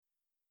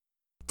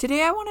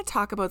Today, I want to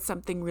talk about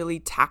something really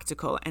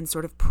tactical and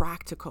sort of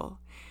practical,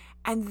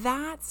 and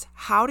that's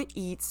how to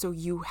eat so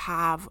you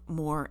have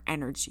more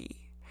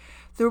energy.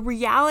 The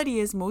reality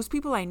is most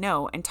people I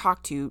know and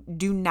talk to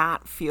do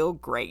not feel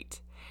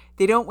great.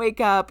 They don't wake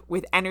up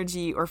with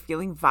energy or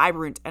feeling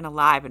vibrant and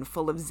alive and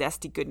full of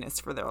zesty goodness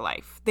for their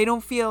life. They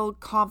don't feel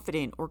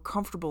confident or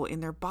comfortable in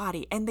their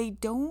body, and they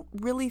don't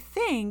really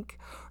think,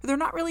 or they're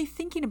not really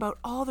thinking about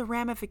all the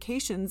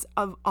ramifications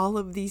of all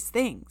of these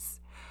things.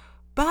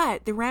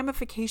 But the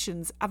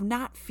ramifications of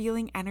not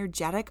feeling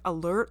energetic,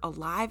 alert,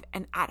 alive,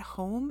 and at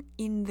home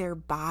in their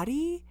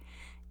body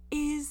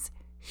is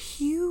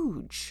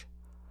huge.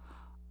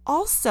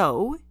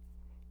 Also,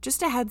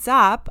 just a heads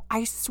up,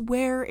 I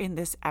swear in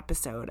this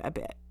episode a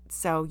bit.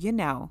 So,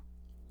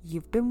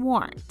 you've been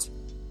warned.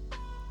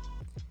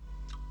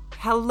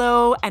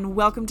 Hello and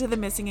welcome to The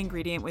Missing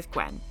Ingredient with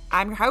Gwen.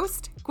 I'm your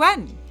host,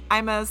 Gwen.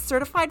 I'm a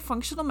certified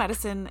functional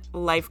medicine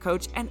life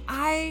coach, and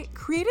I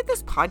created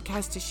this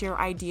podcast to share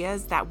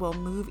ideas that will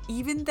move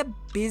even the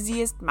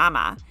busiest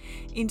mama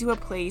into a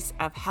place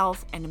of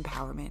health and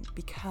empowerment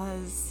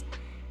because,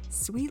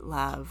 sweet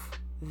love,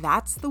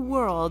 that's the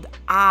world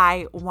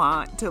I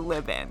want to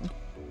live in.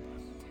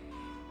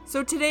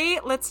 So today,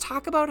 let's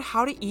talk about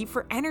how to eat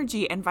for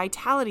energy and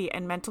vitality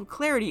and mental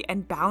clarity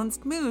and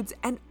balanced moods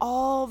and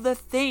all the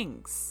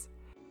things.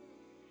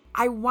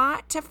 I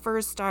want to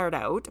first start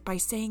out by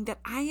saying that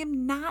I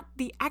am not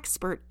the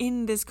expert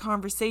in this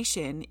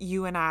conversation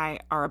you and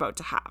I are about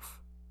to have.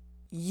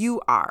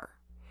 You are.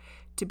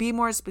 To be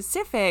more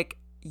specific,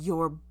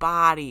 your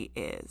body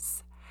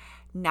is.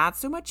 Not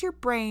so much your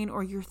brain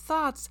or your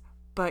thoughts,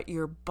 but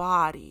your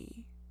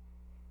body.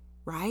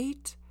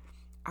 Right?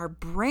 Our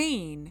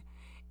brain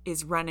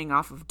is running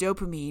off of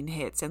dopamine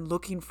hits and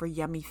looking for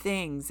yummy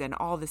things and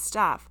all this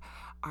stuff.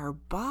 Our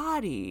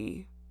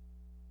body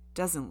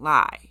doesn't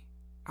lie.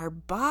 Our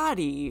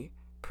body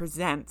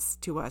presents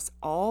to us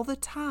all the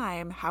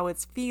time how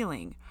it's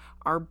feeling.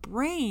 Our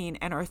brain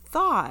and our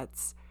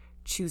thoughts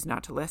choose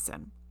not to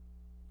listen.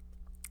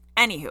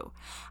 Anywho,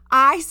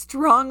 I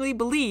strongly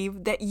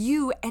believe that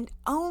you and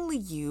only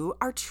you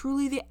are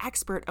truly the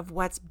expert of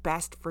what's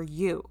best for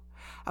you.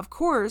 Of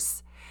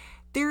course,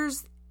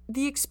 there's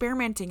the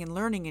experimenting and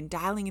learning and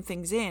dialing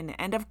things in.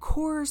 And of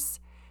course,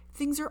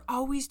 things are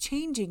always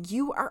changing.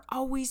 You are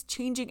always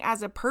changing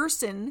as a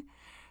person.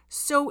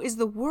 So is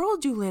the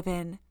world you live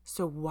in.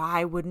 So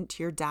why wouldn't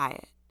your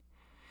diet?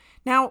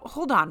 Now,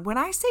 hold on. When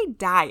I say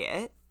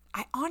diet,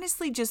 I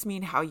honestly just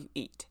mean how you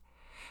eat.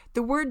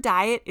 The word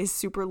diet is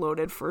super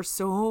loaded for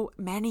so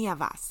many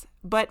of us.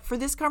 But for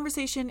this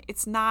conversation,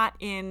 it's not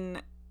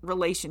in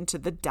relation to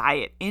the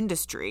diet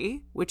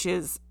industry, which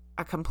is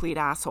a complete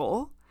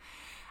asshole.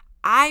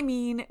 I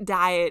mean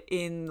diet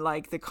in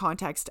the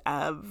context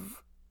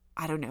of,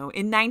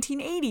 in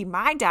 1980,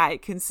 my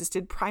diet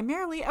consisted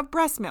primarily of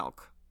breast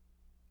milk.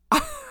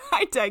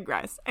 I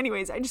digress.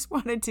 Anyways, I just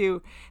wanted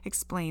to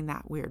explain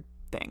that weird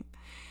thing.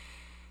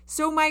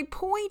 So my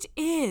point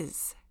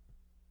is,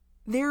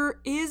 there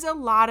is a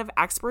lot of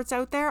experts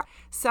out there.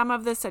 Some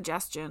of the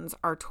suggestions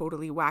are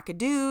totally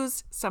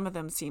wackadoos. Some of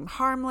them seem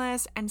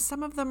harmless, and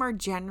some of them are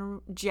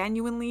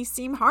genuinely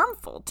seem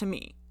harmful to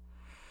me.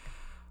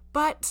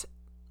 But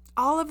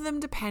all of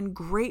them depend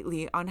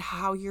greatly on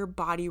how your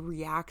body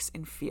reacts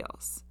and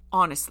feels.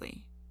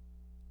 Honestly.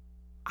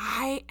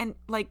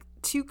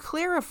 To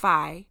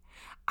clarify,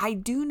 I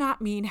do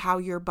not mean how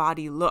your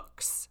body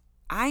looks.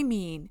 I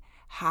mean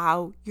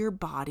how your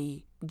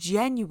body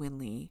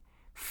genuinely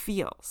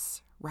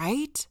feels,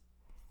 right?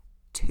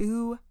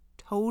 Two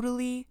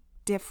totally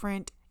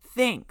different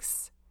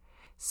things.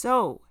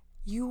 So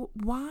you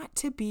want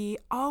to be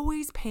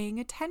always paying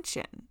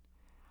attention.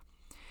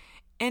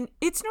 And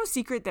it's no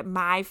secret that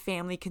my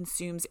family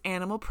consumes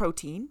animal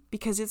protein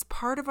because it's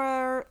part of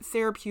our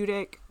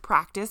therapeutic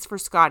practice for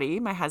Scotty,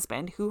 my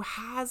husband, who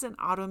has an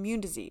autoimmune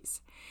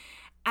disease.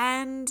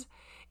 And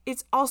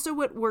it's also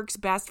what works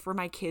best for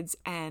my kids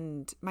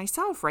and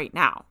myself right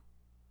now.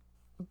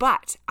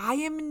 But I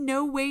am in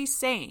no way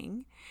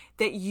saying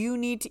that you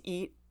need to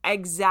eat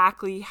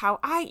exactly how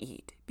I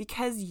eat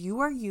because you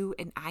are you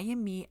and I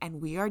am me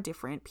and we are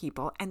different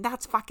people and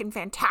that's fucking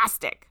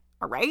fantastic.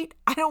 All right?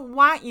 I don't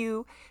want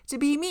you to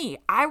be me.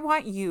 I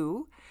want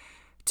you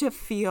to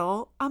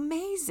feel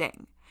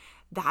amazing.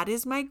 That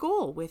is my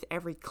goal with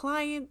every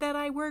client that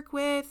I work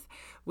with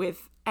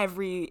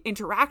every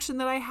interaction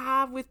that I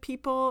have with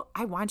people.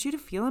 I want you to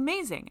feel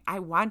amazing. I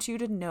want you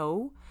to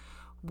know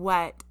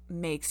what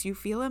makes you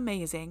feel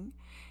amazing,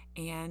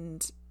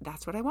 and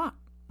that's what I want.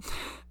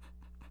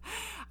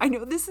 I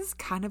know this is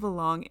kind of a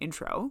long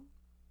intro,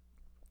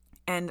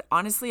 and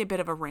honestly a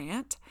bit of a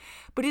rant,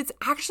 but it's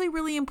actually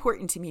really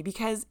important to me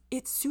because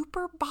it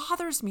super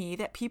bothers me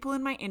that people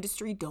in my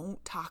industry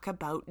don't talk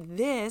about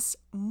this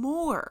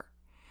more.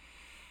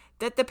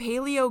 That the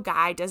paleo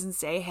guy doesn't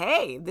say,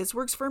 hey, this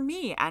works for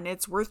me and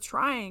it's worth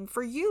trying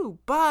for you,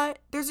 but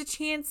there's a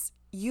chance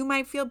you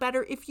might feel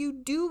better if you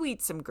do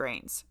eat some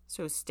grains.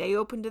 So stay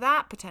open to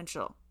that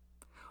potential.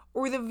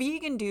 Or the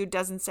vegan dude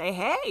doesn't say,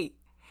 hey,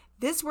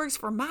 this works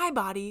for my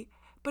body,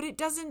 but it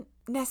doesn't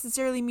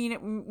necessarily mean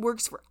it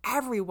works for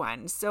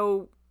everyone.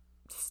 So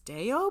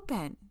stay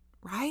open,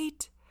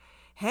 right?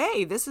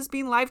 Hey, this has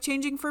been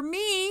life-changing for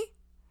me,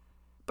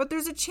 but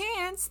there's a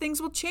chance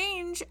things will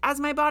change as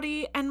my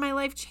body and my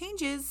life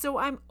changes. So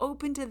I'm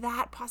open to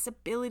that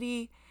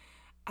possibility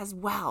as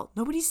well.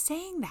 Nobody's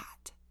saying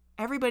that.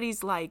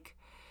 Everybody's like,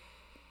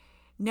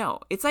 no.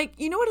 It's like,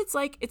 you know what it's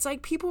like? It's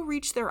like people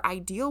reach their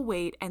ideal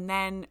weight and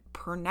then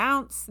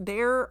pronounce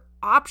their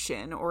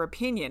option or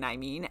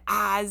opinion,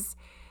 as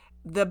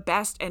the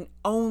best and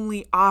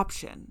only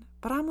option.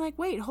 But I'm like,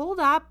 wait, hold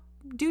up.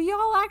 Do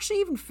y'all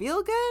actually even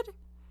feel good?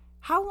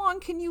 How long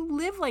can you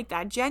live like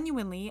that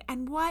genuinely?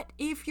 And what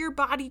if your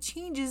body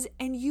changes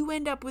and you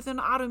end up with an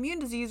autoimmune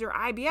disease or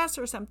IBS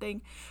or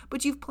something,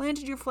 but you've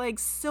planted your flag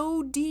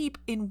so deep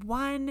in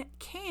one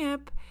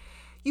camp,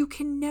 you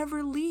can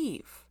never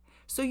leave.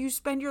 So you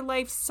spend your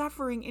life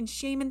suffering in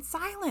shame and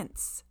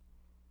silence.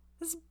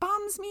 This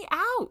bums me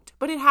out,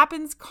 but it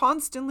happens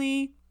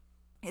constantly.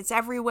 It's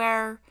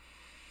everywhere.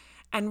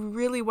 And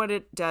really what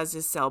it does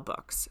is sell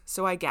books.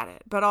 So I get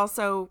it. But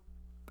also,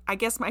 I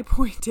guess my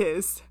point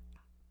is,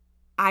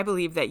 I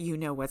believe that you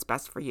know what's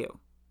best for you.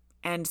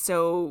 And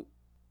so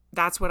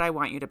that's what I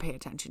want you to pay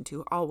attention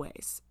to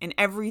always. In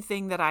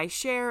everything that I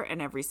share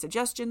and every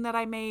suggestion that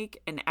I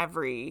make and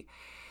every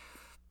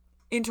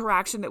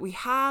interaction that we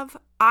have,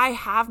 I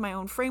have my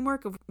own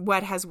framework of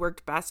what has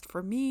worked best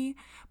for me,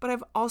 but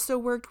I've also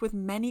worked with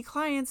many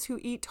clients who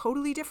eat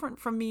totally different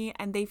from me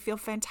and they feel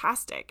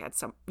fantastic at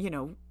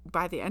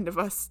by the end of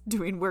us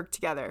doing work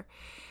together.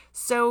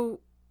 So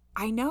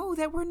I know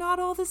that we're not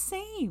all the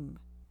same.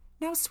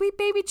 Now, sweet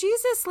baby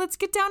Jesus, let's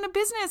get down to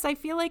business. I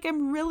feel like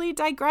I'm really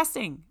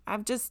digressing.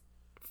 I've just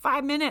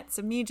 5 minutes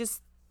of me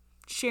just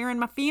sharing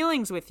my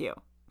feelings with you.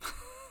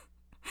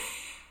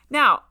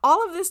 Now,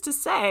 all of this to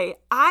say,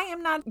 I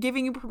am not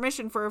giving you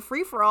permission for a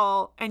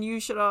free-for-all and you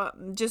should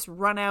just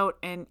run out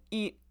and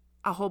eat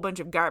a whole bunch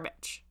of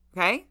garbage,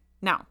 okay?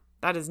 No,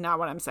 that is not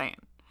what I'm saying.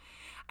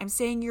 I'm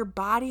saying your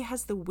body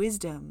has the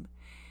wisdom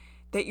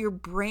that your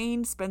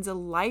brain spends a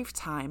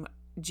lifetime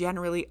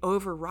generally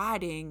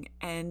overriding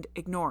and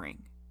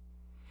ignoring.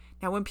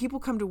 Now, when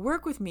people come to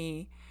work with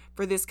me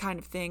for this kind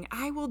of thing,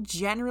 I will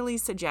generally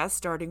suggest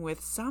starting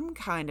with some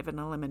kind of an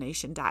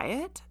elimination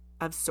diet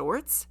of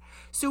sorts,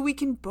 so we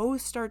can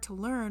both start to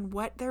learn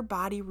what their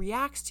body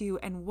reacts to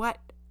and what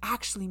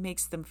actually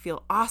makes them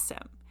feel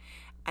awesome.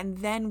 And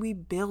then we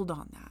build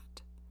on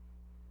that.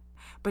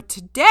 But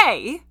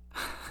today,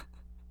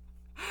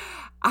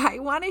 I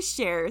want to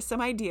share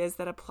some ideas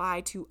that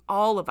apply to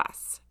all of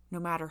us,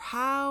 no matter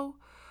how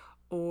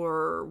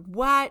or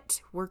what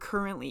we're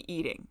currently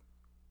eating.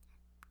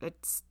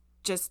 It's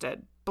just a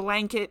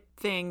blanket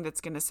thing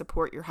that's going to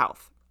support your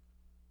health.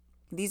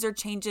 These are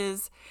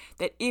changes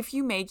that if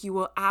you make, you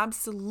will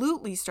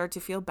absolutely start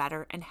to feel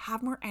better and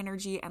have more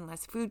energy and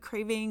less food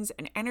cravings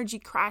and energy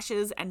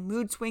crashes and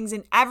mood swings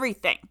and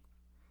everything.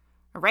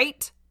 All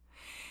right?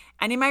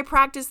 And in my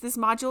practice, this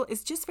module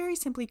is just very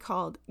simply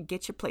called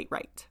Get Your Plate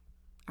Right.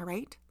 All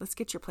right? Let's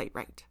get your plate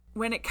right.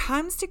 When it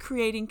comes to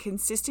creating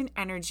consistent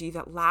energy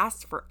that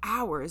lasts for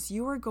hours,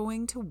 you are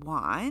going to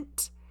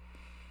want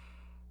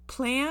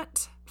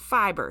plant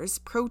fibers,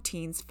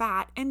 proteins,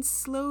 fat, and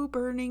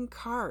slow-burning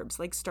carbs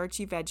like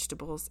starchy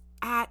vegetables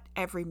at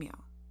every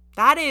meal.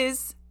 That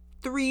is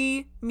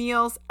 3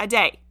 meals a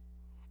day.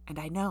 And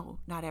I know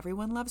not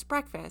everyone loves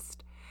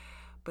breakfast,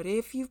 but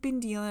if you've been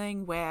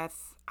dealing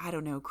with,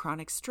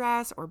 chronic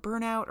stress or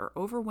burnout or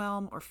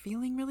overwhelm or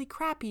feeling really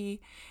crappy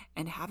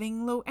and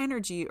having low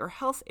energy or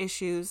health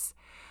issues,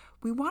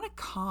 we want to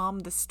calm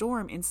the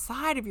storm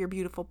inside of your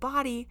beautiful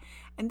body,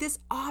 and this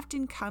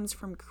often comes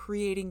from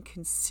creating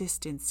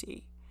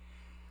consistency.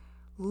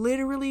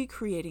 Literally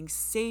creating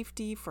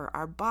safety for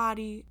our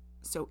body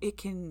so it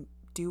can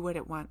do what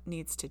it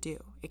needs to do.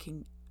 It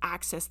can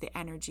access the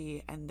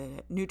energy and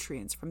the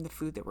nutrients from the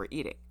food that we're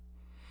eating.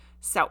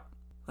 So,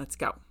 let's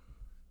go.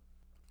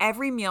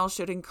 Every meal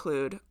should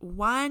include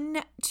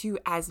 1 to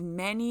as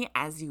many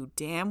as you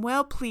damn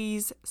well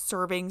please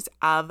servings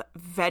of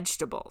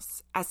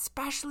vegetables,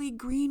 especially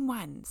green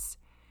ones.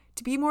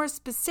 To be more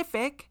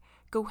specific,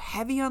 go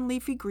heavy on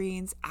leafy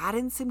greens, add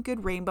in some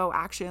good rainbow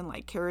action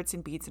like carrots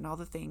and beets and all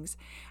the things,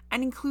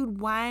 and include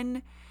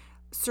 1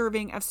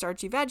 serving of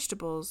starchy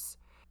vegetables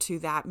to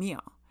that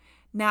meal.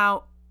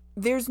 Now,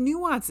 there's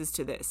nuances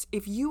to this.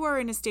 If you are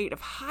in a state of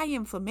high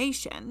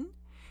inflammation,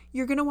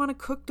 you're going to want to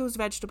cook those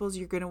vegetables.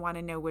 You're going to want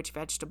to know which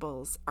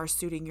vegetables are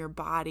suiting your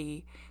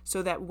body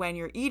so that when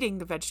you're eating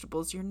the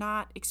vegetables, you're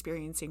not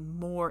experiencing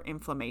more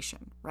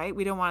inflammation, right?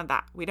 We don't want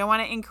that. We don't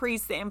want to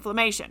increase the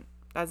inflammation.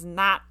 That's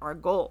not our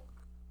goal.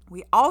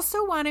 We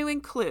also want to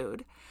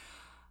include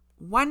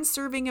 1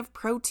 serving of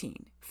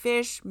protein,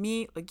 fish,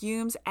 meat,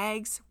 legumes,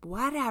 eggs,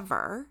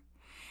 whatever.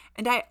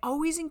 And I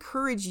always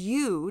encourage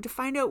you to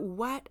find out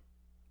what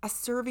a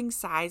serving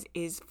size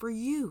is for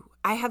you.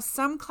 I have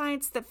some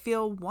clients that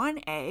feel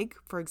 1 egg,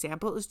 for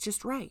example, is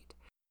just right.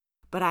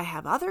 But I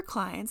have other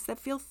clients that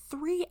feel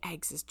 3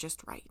 eggs is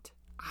just right.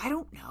 I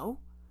don't know.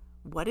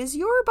 What is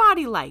your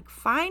body like?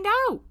 Find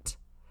out.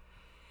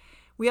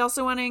 We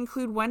also want to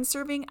include 1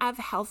 serving of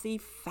healthy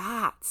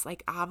fats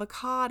like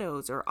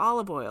avocados or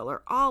olive oil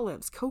or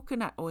olives,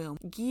 coconut oil,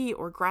 ghee,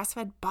 or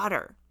grass-fed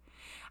butter.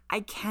 I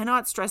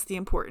cannot stress the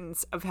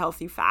importance of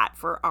healthy fat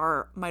for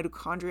our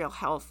mitochondrial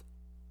health,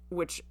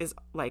 which is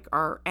like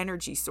our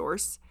energy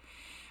source,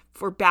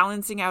 for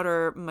balancing out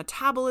our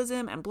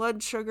metabolism and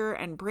blood sugar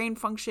and brain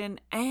function.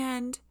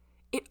 And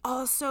it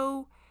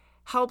also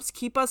helps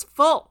keep us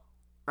full,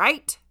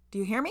 right? Do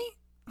you hear me?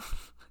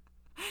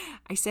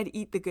 I said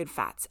eat the good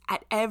fats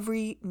at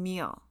every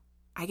meal.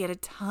 I get a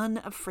ton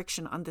of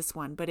friction on this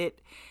one, but it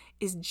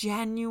is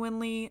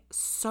genuinely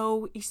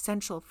so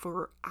essential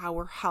for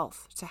our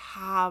health to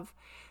have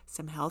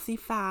some healthy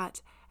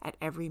fat at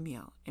every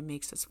meal. It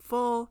makes us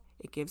full.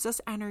 It gives us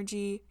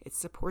energy. It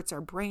supports our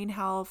brain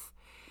health.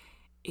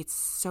 It's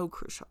so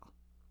crucial.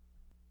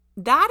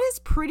 That is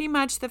pretty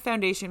much the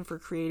foundation for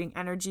creating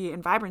energy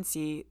and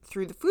vibrancy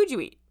through the food you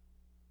eat.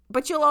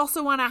 But you'll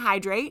also want to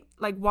hydrate,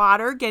 like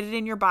water, get it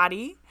in your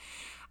body.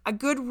 A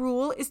good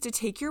rule is to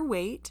take your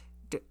weight.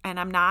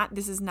 And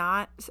this is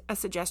not a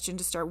suggestion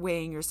to start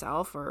weighing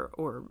yourself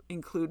or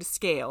include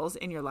scales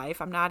in your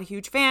life. I'm not a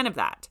huge fan of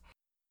that.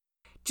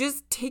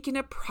 Just take an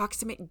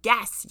approximate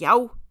guess,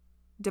 yo.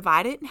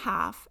 Divide it in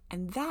half,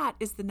 and that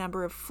is the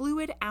number of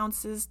fluid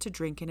ounces to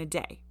drink in a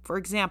day. For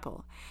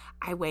example,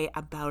 I weigh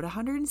about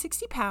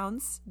 160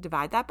 pounds.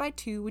 Divide that by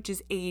 2, which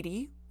is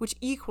 80, which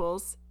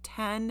equals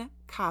 10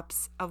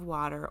 cups of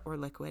water or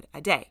liquid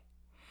a day.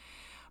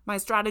 My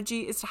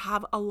strategy is to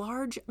have a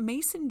large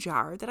mason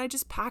jar that I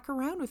just pack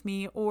around with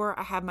me, or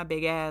I have my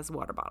big ass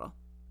water bottle.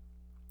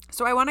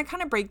 So I want to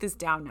kind of break this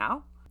down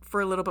now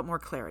for a little bit more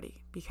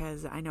clarity,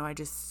 because I know I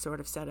just sort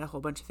of said a whole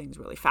bunch of things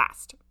really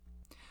fast.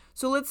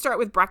 So let's start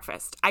with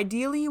breakfast.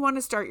 Ideally, you want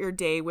to start your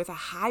day with a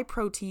high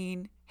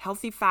protein,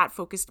 healthy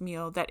fat-focused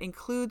meal that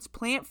includes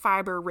plant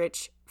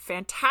fiber-rich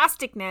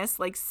fantasticness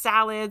like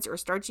salads or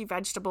starchy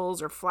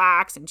vegetables or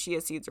flax and chia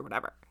seeds or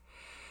whatever.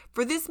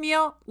 For this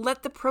meal,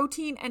 let the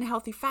protein and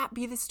healthy fat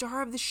be the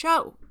star of the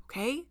show,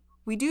 okay?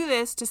 We do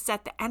this to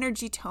set the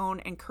energy tone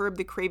and curb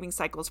the craving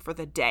cycles for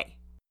the day.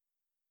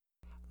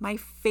 My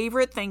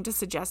favorite thing to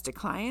suggest to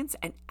clients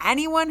and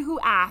anyone who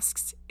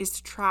asks is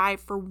to try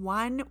for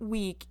 1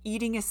 week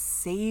eating a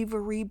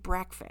savory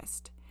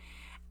breakfast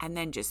and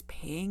then just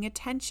paying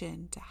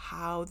attention to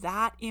how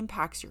that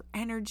impacts your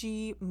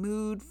energy,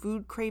 mood,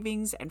 food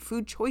cravings, and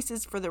food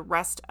choices for the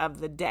rest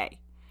of the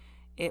day.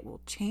 It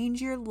will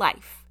change your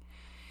life.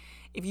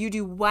 If you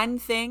do one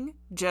thing,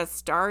 just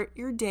start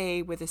your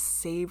day with a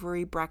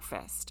savory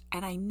breakfast.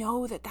 And I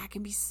know that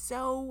can be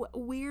so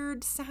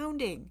weird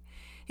sounding.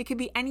 It could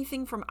be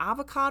anything from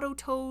avocado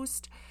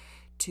toast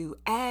to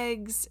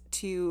eggs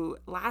to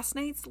last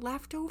night's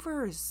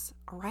leftovers,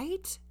 all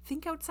right?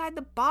 Think outside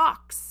the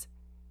box.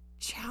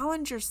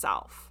 Challenge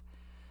yourself.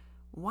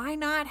 Why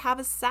not have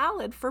a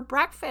salad for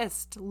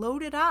breakfast?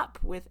 Load it up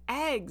with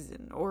eggs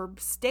or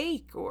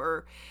steak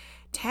or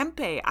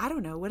tempeh. I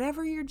don't know,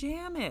 whatever your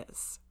jam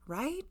is,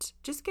 right?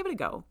 Just give it a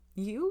go.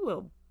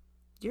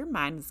 Your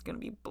mind is going to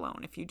be blown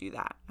if you do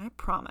that. I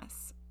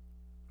promise.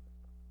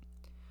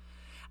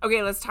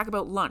 Okay, let's talk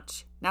about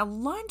lunch. Now,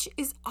 lunch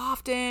is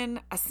often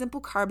a simple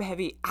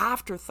carb-heavy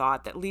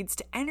afterthought that leads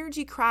to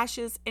energy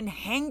crashes and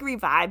hangry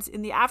vibes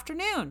in the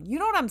afternoon. You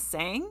know what I'm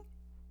saying?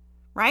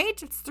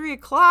 Right? It's 3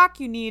 o'clock,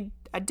 you need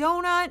a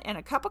donut and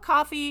a cup of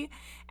coffee,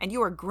 and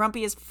you are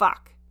grumpy as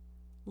fuck.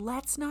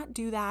 Let's not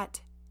do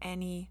that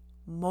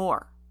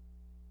anymore.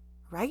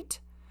 Right?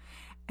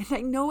 And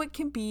I know it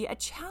can be a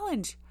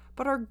challenge,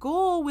 but our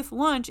goal with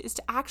lunch is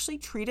to actually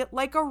treat it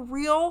like a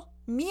real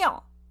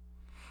meal.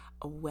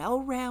 A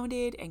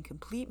well-rounded and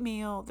complete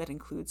meal that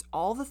includes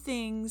all the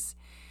things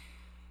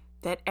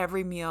that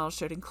every meal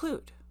should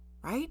include,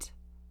 right?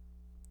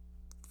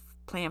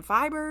 Plant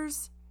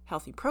fibers,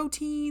 healthy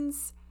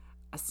proteins,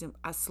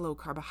 a slow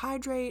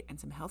carbohydrate, and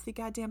some healthy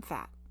goddamn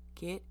fat.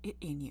 Get it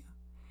in you.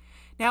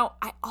 Now,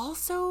 I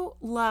also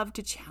love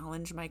to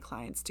challenge my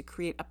clients to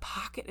create a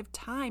pocket of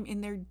time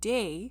in their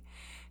day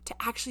to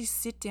actually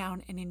sit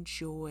down and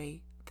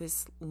enjoy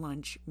this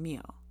lunch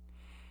meal.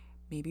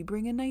 Maybe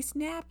bring a nice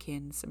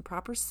napkin, some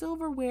proper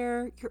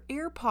silverware, your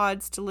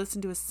AirPods to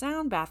listen to a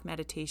sound bath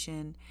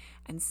meditation,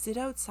 and sit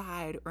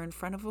outside or in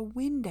front of a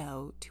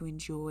window to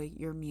enjoy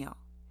your meal,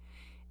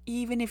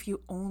 even if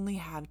you only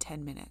have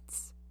 10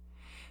 minutes.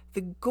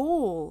 The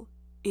goal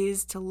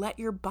is to let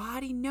your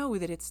body know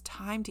that it's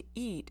time to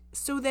eat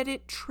so that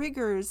it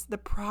triggers the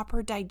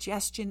proper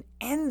digestion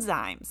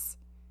enzymes.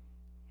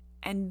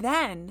 And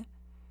then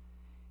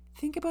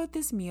think about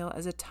this meal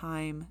as a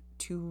time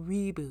to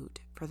reboot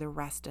for the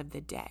rest of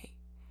the day.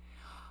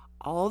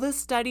 All the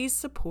studies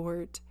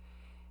support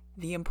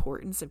the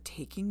importance of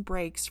taking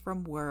breaks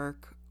from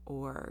work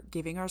or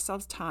giving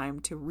ourselves time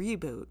to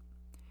reboot.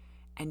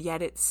 And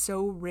yet it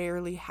so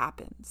rarely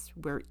happens.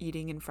 We're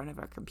eating in front of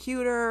our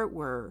computer,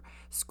 we're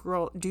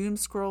doom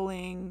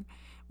scrolling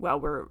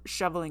while we're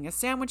shoveling a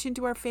sandwich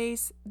into our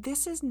face.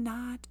 This is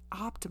not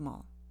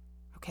optimal,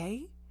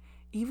 okay?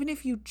 Even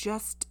if you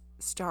just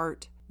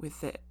start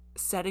with it,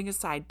 setting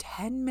aside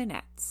 10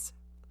 minutes,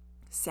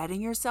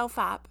 setting yourself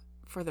up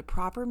for the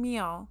proper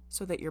meal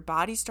so that your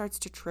body starts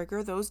to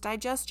trigger those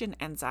digestion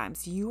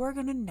enzymes, you are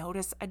going to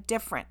notice a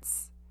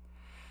difference.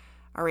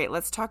 All right,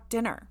 let's talk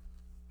dinner.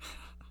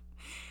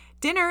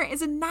 Dinner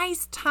is a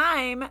nice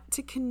time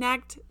to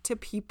connect to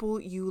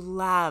people you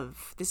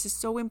love. This is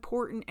so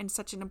important and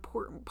such an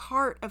important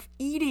part of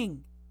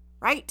eating,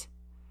 right?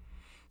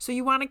 So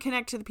you want to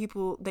connect to the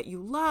people that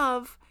you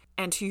love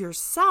and to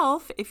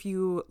yourself if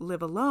you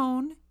live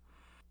alone,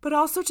 but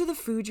also to the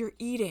food you're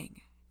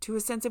eating, to a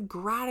sense of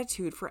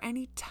gratitude for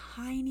any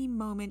tiny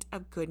moment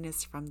of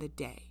goodness from the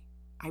day.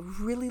 I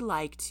really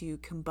like to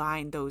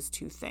combine those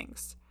two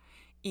things.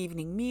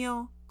 Evening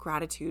meal,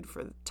 gratitude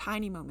for the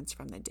tiny moments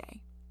from the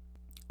day.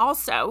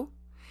 Also,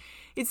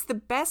 it's the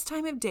best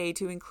time of day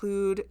to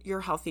include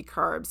your healthy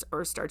carbs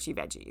or starchy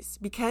veggies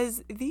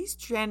because these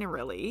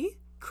generally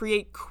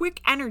create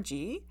quick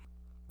energy,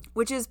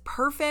 which is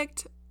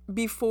perfect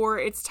before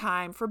it's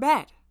time for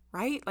bed,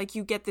 right? Like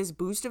you get this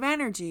boost of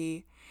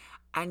energy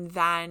and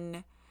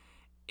then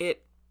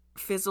it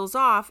fizzles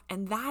off,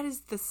 and that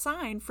is the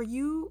sign for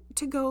you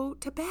to go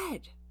to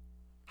bed.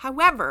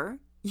 However,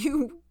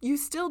 you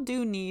still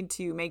do need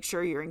to make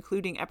sure you're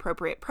including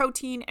appropriate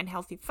protein and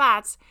healthy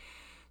fats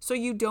so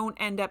you don't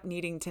end up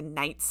needing to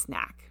night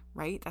snack,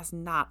 right? That's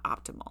not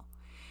optimal.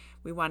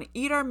 We want to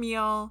eat our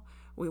meal.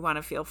 We want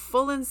to feel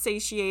full and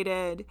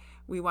satiated.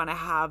 We want to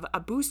have a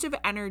boost of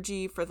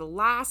energy for the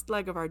last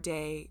leg of our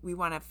day. We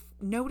want to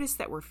notice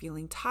that we're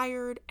feeling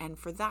tired, and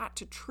for that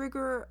to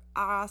trigger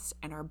us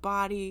and our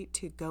body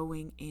to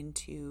going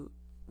into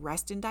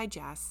rest and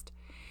digest.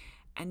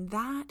 And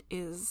that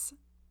is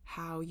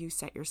how you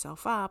set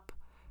yourself up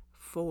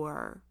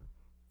for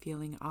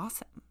feeling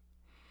awesome.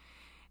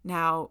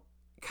 Now,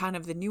 kind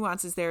of the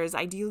nuances there is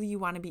ideally you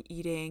want to be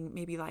eating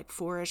maybe like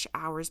 4-ish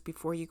hours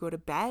before you go to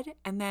bed,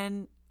 and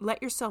then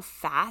let yourself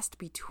fast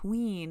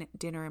between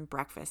dinner and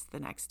breakfast the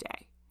next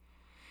day.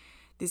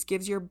 This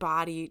gives your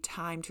body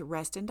time to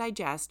rest and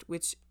digest,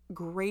 which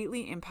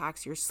greatly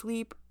impacts your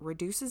sleep,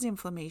 reduces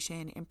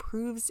inflammation,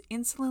 improves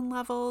insulin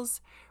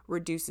levels,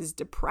 reduces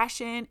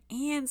depression,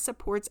 and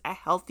supports a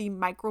healthy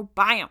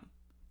microbiome.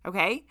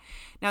 Okay?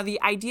 Now,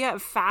 the idea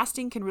of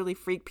fasting can really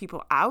freak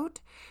people out.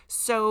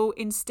 So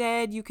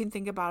instead, you can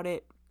think about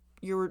it,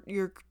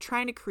 you're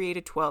trying to create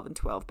a 12 and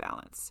 12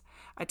 balance,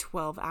 a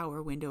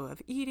 12-hour window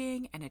of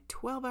eating and a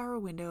 12-hour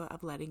window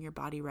of letting your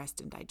body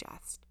rest and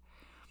digest.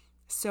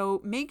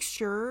 So make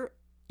sure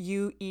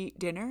you eat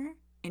dinner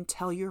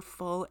until you're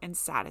full and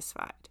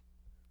satisfied,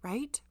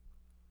 right?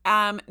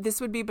 This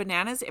would be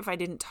bananas if I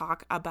didn't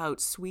talk about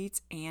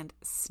sweets and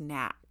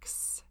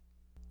snacks.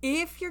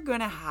 If you're going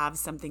to have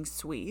something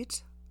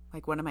sweet,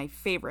 like one of my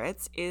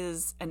favorites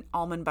is an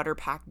almond butter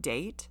packed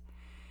date,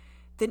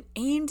 then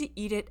aim to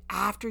eat it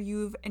after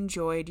you've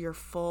enjoyed your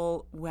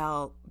full,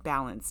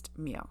 well-balanced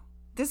meal.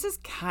 This is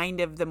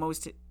kind of the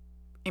most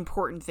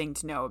important thing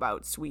to know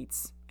about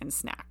sweets and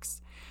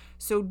snacks.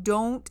 So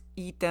don't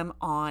eat them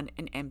on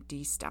an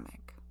empty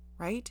stomach,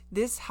 right?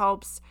 This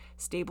helps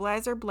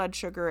stabilize our blood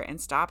sugar and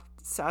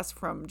stops us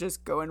from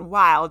just going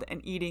wild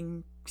and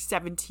eating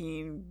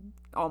 17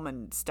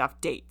 almond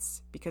stuffed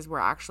dates because we're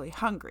actually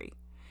hungry.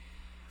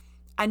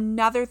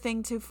 Another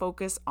thing to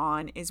focus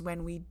on is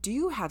when we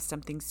do have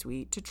something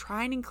sweet to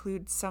try and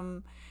include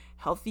some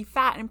healthy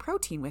fat and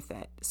protein with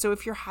it. So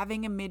if you're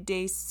having a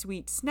midday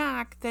sweet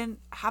snack, then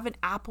have an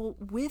apple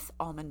with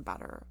almond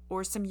butter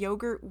or some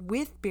yogurt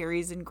with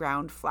berries and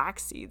ground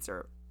flax seeds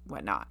or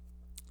whatnot.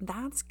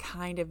 That's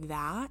kind of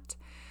that.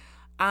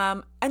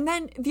 And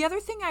then the other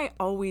thing I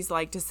always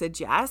like to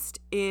suggest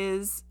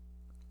is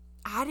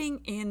adding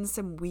in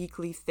some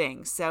weekly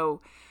things.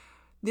 So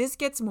this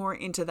gets more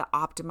into the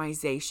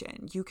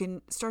optimization. You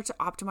can start to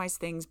optimize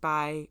things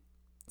by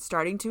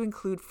starting to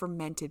include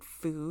fermented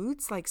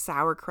foods like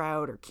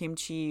sauerkraut or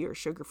kimchi or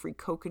sugar-free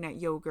coconut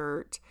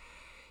yogurt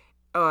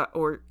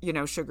or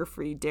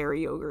sugar-free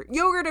dairy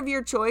yogurt of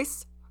your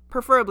choice,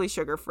 preferably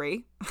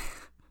sugar-free.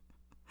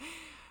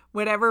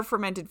 Whatever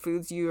fermented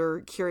foods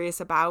you're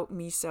curious about,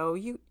 miso,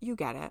 you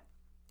get it.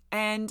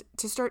 And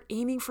to start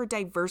aiming for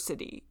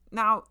diversity.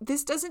 Now,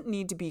 this doesn't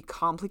need to be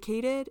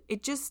complicated.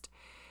 It just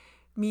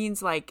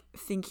means like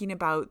thinking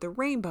about the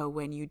rainbow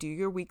when you do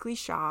your weekly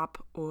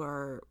shop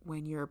or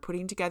when you're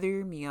putting together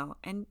your meal,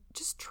 and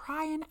just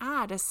try and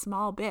add a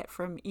small bit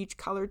from each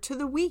color to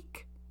the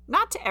week.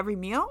 Not to every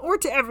meal or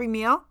to every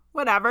meal,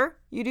 whatever,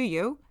 you do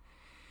you.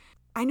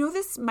 I know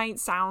this might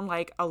sound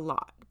like a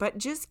lot, but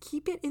just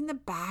keep it in the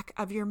back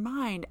of your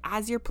mind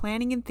as you're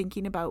planning and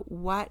thinking about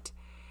what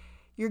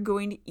you're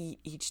going to eat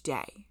each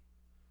day.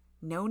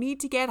 No need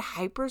to get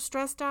hyper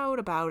stressed out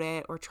about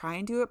it or try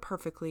and do it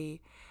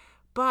perfectly.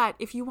 But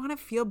if you want to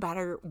feel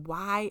better,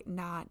 why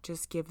not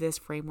just give this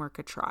framework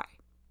a try?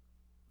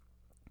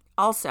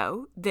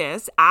 Also,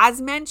 this,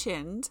 as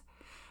mentioned,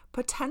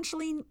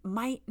 potentially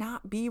might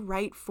not be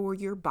right for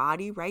your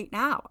body right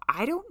now.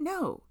 I don't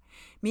know.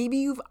 Maybe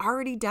you've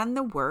already done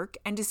the work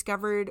and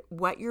discovered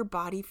what your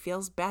body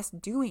feels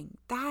best doing.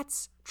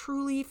 That's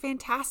truly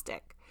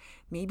fantastic.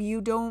 Maybe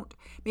you don't.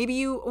 Maybe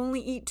you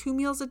only eat 2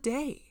 meals a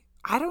day.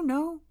 I don't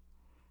know.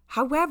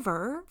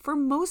 However, for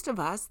most of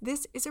us,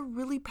 this is a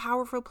really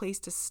powerful place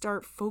to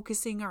start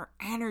focusing our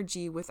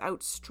energy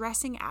without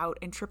stressing out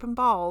and tripping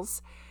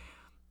balls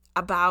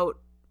about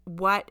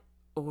what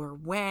or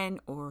when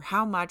or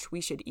how much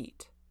we should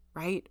eat,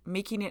 right?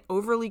 Making it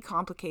overly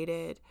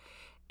complicated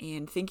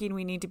and thinking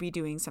we need to be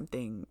doing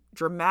something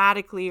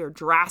dramatically or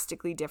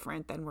drastically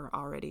different than we're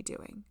already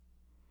doing.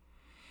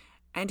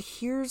 And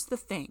here's the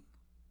thing.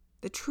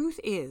 The truth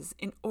is,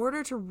 in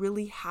order to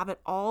really have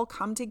it all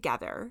come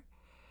together,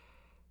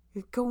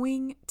 you're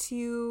going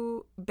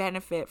to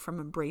benefit from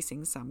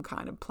embracing some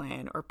kind of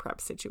plan or prep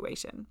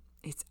situation.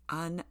 It's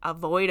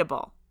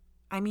unavoidable.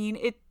 I mean,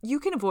 you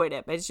can avoid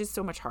it, but it's just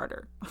so much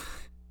harder.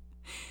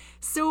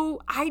 So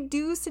I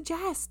do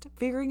suggest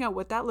figuring out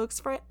what that looks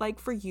like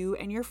for you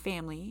and your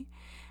family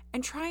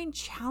and try and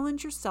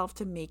challenge yourself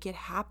to make it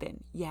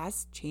happen.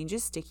 Yes, change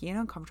is sticky and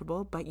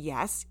uncomfortable, but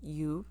yes,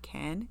 you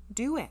can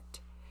do it.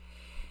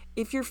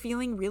 If you're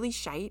feeling really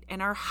shite and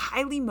are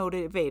highly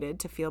motivated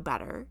to feel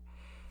better,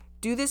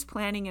 do this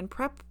planning and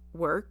prep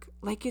work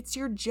like it's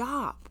your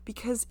job,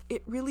 because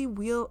it really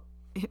will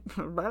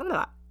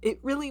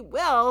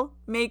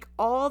make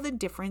all the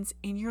difference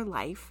in your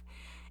life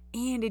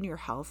and in your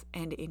health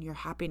and in your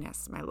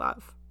happiness, my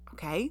love.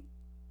 Okay?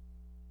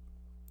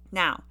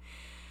 Now,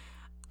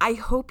 I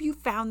hope you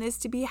found this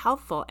to be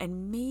helpful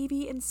and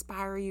maybe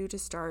inspire you to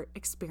start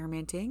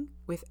experimenting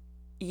with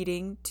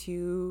eating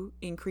to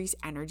increase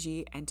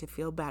energy and to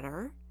feel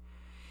better.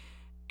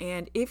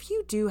 And if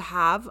you do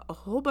have a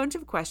whole bunch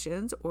of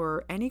questions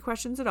or any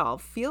questions at all,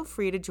 feel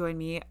free to join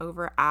me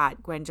over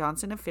at Gwen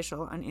Johnson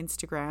Official on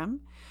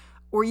Instagram,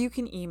 or you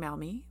can email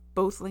me.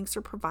 Both links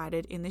are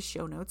provided in the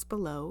show notes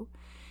below,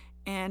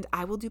 and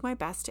I will do my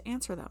best to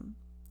answer them.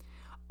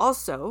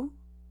 Also,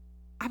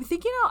 I'm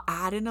thinking I'll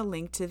add in a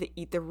link to the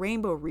Eat the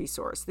Rainbow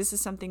resource. This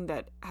is something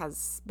that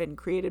has been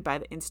created by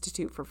the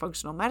Institute for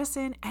Functional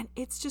Medicine, and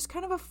it's just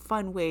kind of a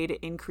fun way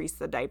to increase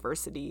the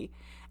diversity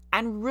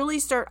and really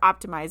start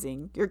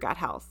optimizing your gut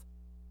health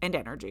and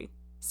energy.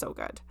 So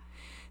good.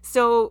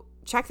 So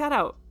check that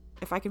out.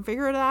 If I can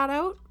figure that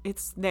out,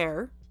 it's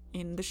there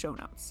in the show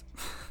notes.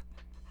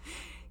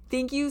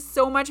 Thank you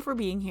so much for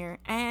being here.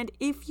 And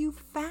if you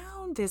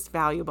found this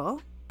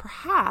valuable,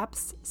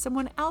 perhaps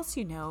someone else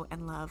you know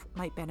and love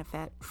might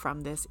benefit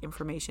from this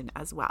information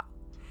as well.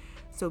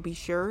 So be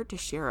sure to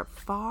share it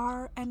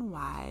far and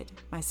wide,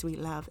 my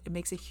sweet love. It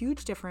makes a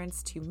huge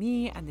difference to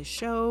me and the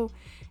show,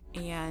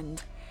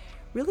 and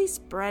really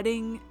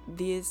spreading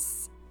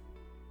this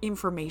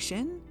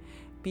information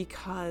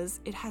because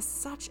it has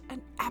such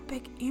an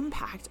epic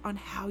impact on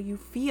how you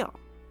feel.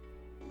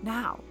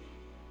 Now,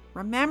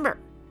 remember,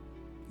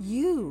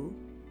 you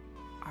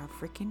are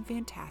freaking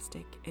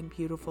fantastic and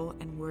beautiful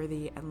and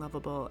worthy and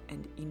lovable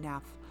and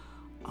enough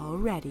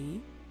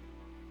already.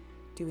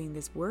 Doing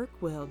this work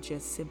will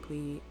just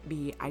simply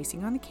be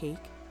icing on the cake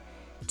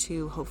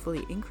to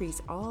hopefully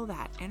increase all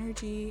that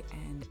energy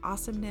and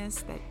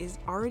awesomeness that is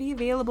already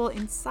available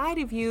inside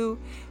of you,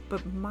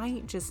 but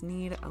might just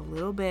need a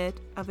little bit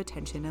of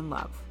attention and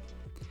love.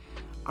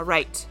 All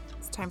right,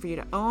 it's time for you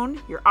to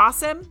own you're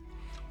awesome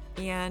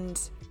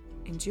and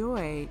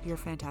enjoy your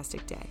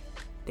fantastic day.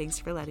 Thanks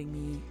for letting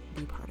me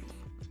be part of it.